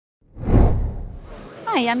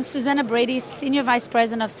Hi, I'm Suzana Brady, Senior Vice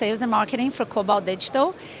President of Sales and Marketing for Cobalt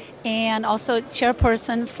Digital and also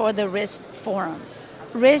Chairperson for the RIST Forum.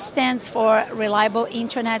 RIST stands for Reliable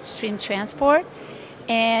Internet Stream Transport,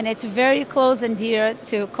 and it's very close and dear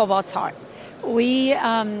to Cobalt's heart. We,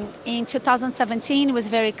 in 2017, it was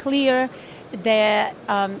very clear that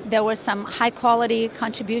there was some high-quality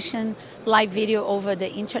contribution live video over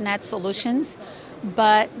the internet solutions,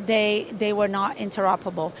 but they were not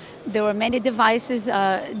interoperable. There were many devices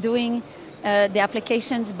doing the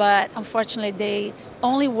applications, but unfortunately they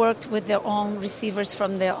only worked with their own receivers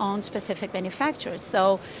from their own specific manufacturers.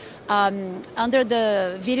 So under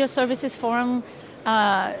the Video Services Forum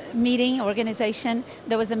meeting organization,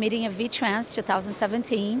 there was a meeting of VTrans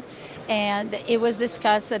 2017, and it was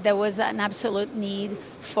discussed that there was an absolute need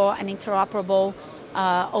for an interoperable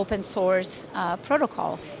open source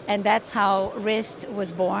protocol, and that's how RIST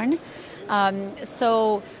was born.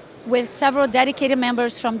 So with several dedicated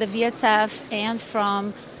members from the VSF and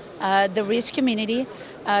from the RIST community,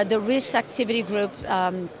 the RIST activity group,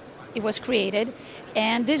 it was created,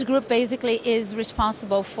 and this group basically is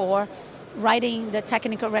responsible for writing the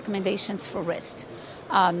technical recommendations for RIST.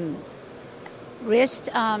 RIST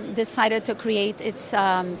decided to create its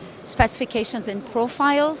specifications and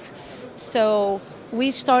profiles. So we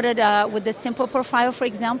started with the simple profile. For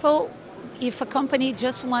example, if a company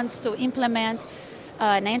just wants to implement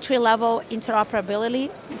an entry-level interoperability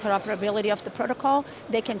of the protocol,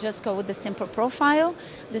 they can just go with the simple profile.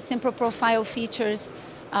 The simple profile features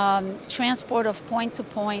transport of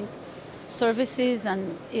point-to-point services,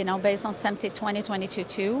 and based on SMPTE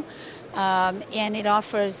 2022, and it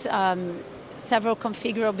offers several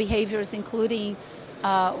configurable behaviors, including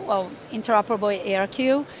interoperable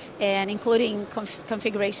ARQ, and including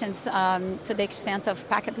configurations to the extent of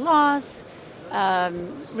packet loss,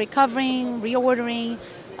 recovering, reordering,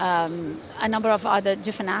 a number of other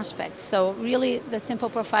different aspects. So really the simple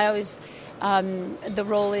profile is, the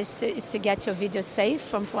role is to get your video safe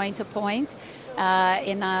from point to point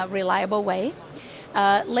in a reliable way.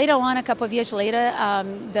 Later on, a couple of years later,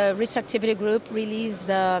 the RIST Activity Group released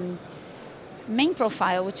the main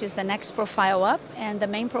profile, which is the next profile up, and the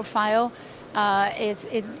main profile,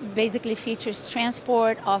 it basically features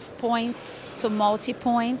transport of point to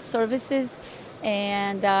multi-point services,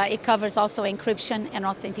 and it covers also encryption and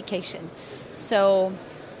authentication. So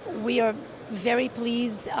we are very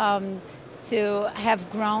pleased to have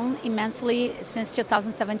grown immensely since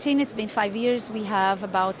 2017. It's been 5 years. We have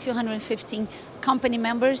about 215 company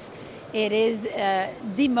members. It is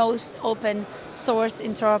the most open source,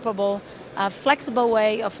 interoperable, flexible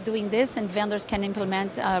way of doing this, and vendors can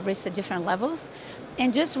implement RIST at different levels.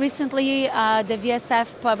 And just recently, the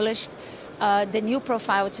VSF published the new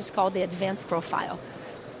profile, which is called the Advanced Profile.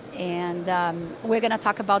 And we're going to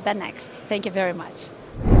talk about that next. Thank you very much.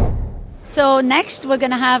 So next, we're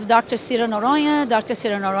going to have Dr. Ciro Noronha. Dr.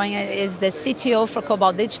 Ciro Noronha is the CTO for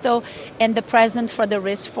Cobalt Digital and the president for the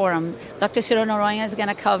RIST Forum. Dr. Ciro Noronha is going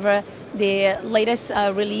to cover the latest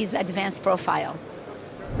release Advanced Profile.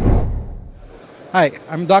 Hi,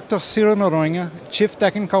 I'm Dr. Ciro Noronha, Chief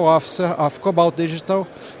Technical Officer of Cobalt Digital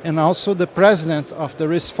and also the president of the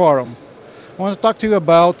RIST Forum. I want to talk to you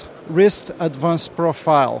about RIST Advanced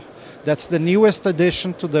Profile. That's the newest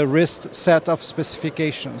addition to the RIST set of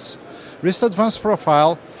specifications. RIST Advanced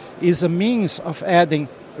Profile is a means of adding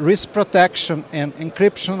RIST protection and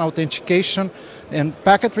encryption, authentication, and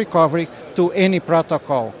packet recovery to any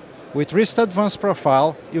protocol. With RIST Advanced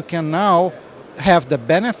Profile, you can now have the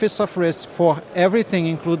benefits of RIST for everything,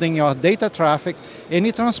 including your data traffic,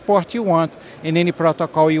 any transport you want, in any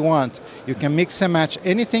protocol you want. You can mix and match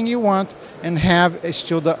anything you want and have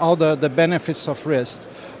still all the benefits of RIST.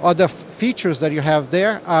 Other features that you have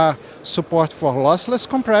there are support for lossless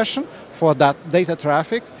compression for that data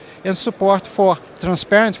traffic, and support for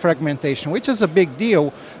transparent fragmentation, which is a big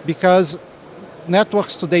deal because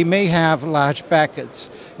networks today may have large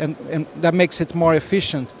packets, and that makes it more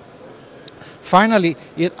efficient. Finally,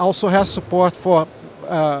 it also has support for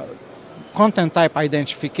content type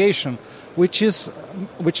identification,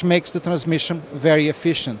 which makes the transmission very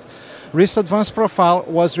efficient. RIST Advanced Profile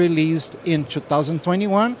was released in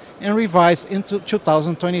 2021 and revised into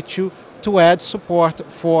 2022 to add support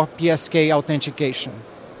for PSK authentication.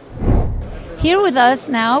 Here with us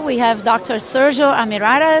now we have Dr. Sergio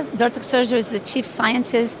Amiraras. Dr. Sergio is the Chief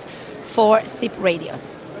Scientist for SIP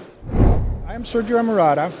Radios. I'm Sergio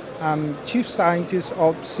Amirata. I'm Chief Scientist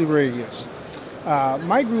of SIP Radios.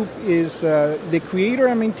 My group is the creator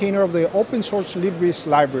and maintainer of the open source LibRIST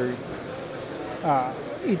library.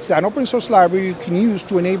 It's an open source library you can use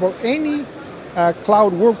to enable any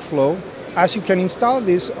cloud workflow as you can install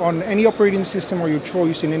this on any operating system of your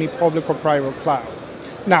choice in any public or private cloud.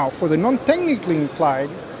 Now, for the non-technically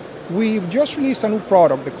inclined, we've just released a new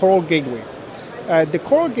product, the Coral Gateway. The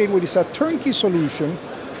Coral Gateway is a turnkey solution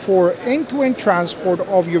for end-to-end transport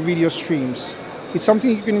of your video streams. It's something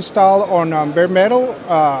you can install on bare metal,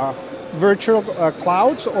 virtual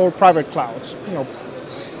clouds, or private clouds.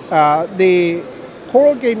 The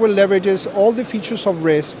Coral Gateway leverages all the features of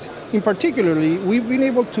RIST. In particularly, we've been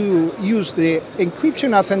able to use the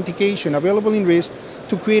encryption authentication available in RIST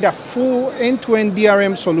to create a full end-to-end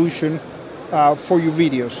DRM solution for your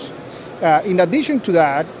videos. In addition to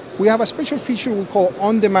that, we have a special feature we call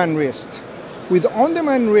on-demand RIST. With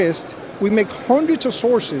on-demand RIST, we make hundreds of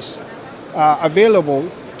sources available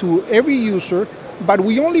to every user, but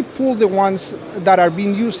we only pull the ones that are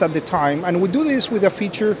being used at the time, and we do this with a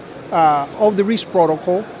feature of the RIST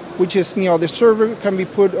protocol, which is, the server can be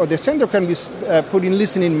put, or the sender can be put in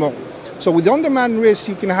listening mode. So with on-demand RIST,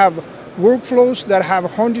 you can have workflows that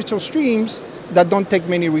have hundreds of streams that don't take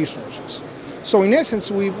many resources. So in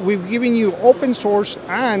essence, we've given you open source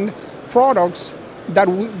and products that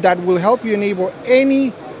will help you enable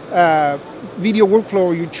any video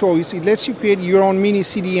workflow of your choice. It lets you create your own mini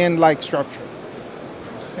CDN-like structure.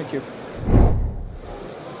 Thank you.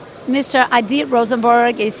 Mr. Adi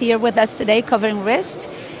Rosenberg is here with us today covering RIST,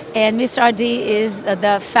 and Mr. Adi is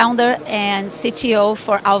the founder and CTO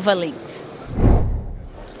for Alva Links.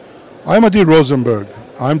 I'm Adi Rosenberg.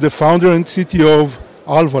 I'm the founder and CTO of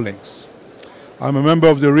Alva Links. I'm a member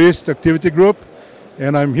of the RIST activity group,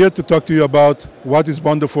 and I'm here to talk to you about what is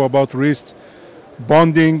wonderful about RIST,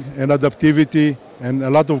 bonding and adaptivity, and a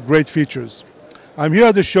lot of great features. I'm here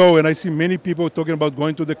at the show, and I see many people talking about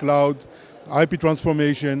going to the cloud, IP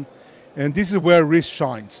transformation, and this is where RIST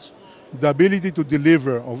shines. The ability to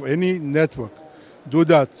deliver of any network, do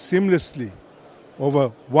that seamlessly over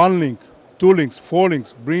one link, 2 links, 4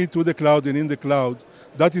 links, bring it to the cloud and in the cloud,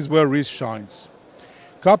 that is where RIST shines.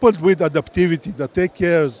 Coupled with adaptivity that takes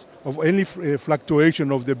care of any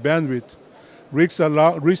fluctuation of the bandwidth,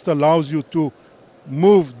 RIST allows you to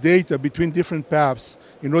move data between different paths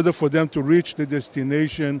in order for them to reach the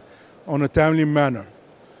destination on a timely manner.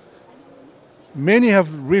 Many have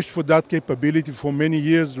reached for that capability for many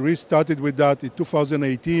years. RIST started with that in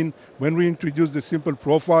 2018 when we introduced the simple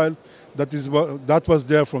profile that was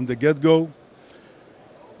there from the get-go.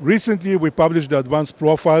 Recently, we published the advanced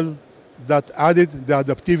profile that added the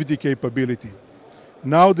adaptivity capability.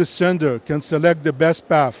 Now the sender can select the best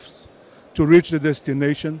paths to reach the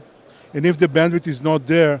destination, and if the bandwidth is not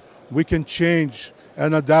there, we can change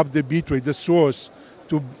and adapt the bitrate, the source,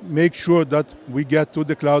 to make sure that we get to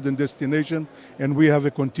the cloud and destination, and we have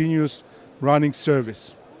a continuous running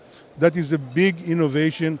service. That is a big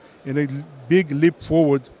innovation and a big leap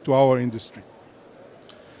forward to our industry.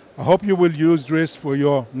 I hope you will use RIST for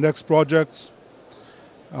your next projects,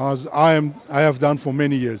 as I have done for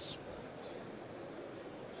many years.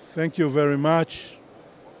 Thank you very much,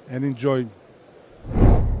 and enjoy.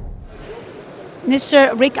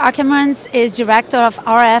 Mr. Rick Ackermans is Director of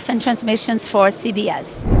RF and Transmissions for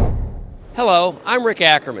CBS. Hello, I'm Rick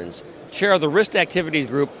Ackermans, Chair of the RIST Activities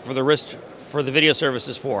Group for the Video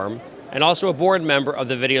Services Forum, and also a board member of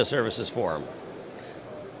the Video Services Forum.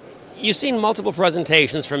 You've seen multiple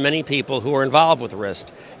presentations from many people who are involved with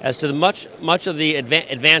RIST as to much of the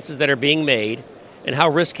advances that are being made and how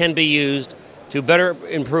RIST can be used to better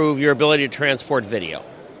improve your ability to transport video.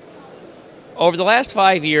 Over the last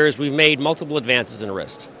 5 years, we've made multiple advances in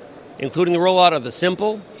RIST, including the rollout of the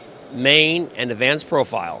simple, main, and advanced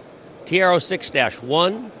profile,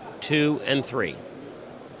 TR06-1, 2, and 3.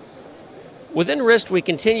 Within RIST, we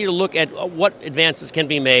continue to look at what advances can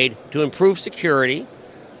be made to improve security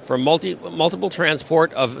for multiple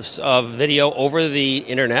transport of video over the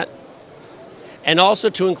internet, and also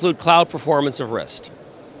to include cloud performance of RIST.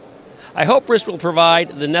 I hope RIST will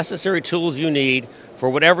provide the necessary tools you need for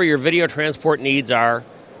whatever your video transport needs are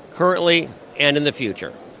currently and in the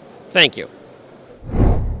future. Thank you.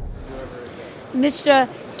 Mr.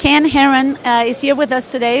 Ken Herron is here with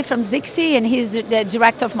us today from Zixi, and he's the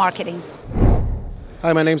Director of Marketing.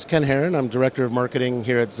 Hi, my name's Ken Herron. I'm Director of Marketing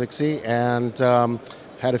here at Zixi, and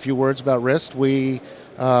had a few words about RIST. We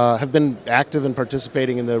have been active in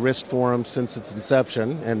participating in the RIST Forum since its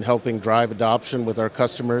inception and helping drive adoption with our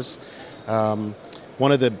customers.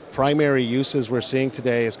 One of the primary uses we're seeing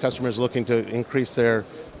today is customers looking to increase their,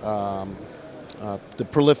 to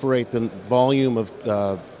proliferate the volume of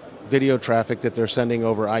video traffic that they're sending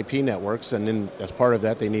over IP networks, and as part of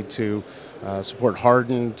that they need to support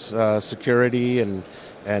hardened security and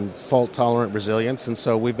and fault-tolerant resilience. And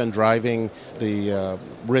so we've been driving the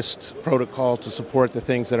RIST protocol to support the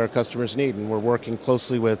things that our customers need. And we're working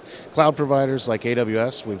closely with cloud providers like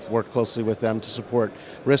AWS. We've worked closely with them to support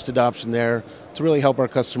RIST adoption there to really help our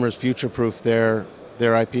customers future-proof their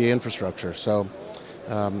IP infrastructure. So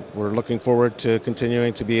we're looking forward to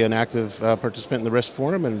continuing to be an active participant in the RIST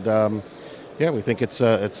Forum. And we think it's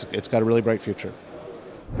got a really bright future.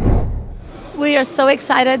 We are so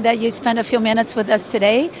excited that you spent a few minutes with us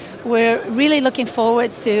today. We're really looking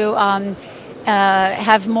forward to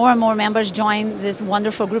have more and more members join this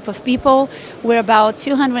wonderful group of people. We're about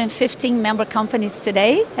 215 member companies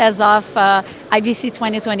today as of IBC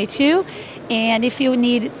 2022. And if you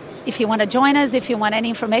want to join us, if you want any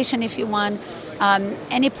information, if you want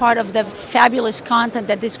any part of the fabulous content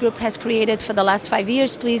that this group has created for the last 5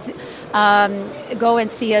 years, please go and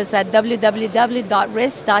see us at www.rist.tv.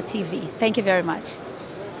 Thank you very much.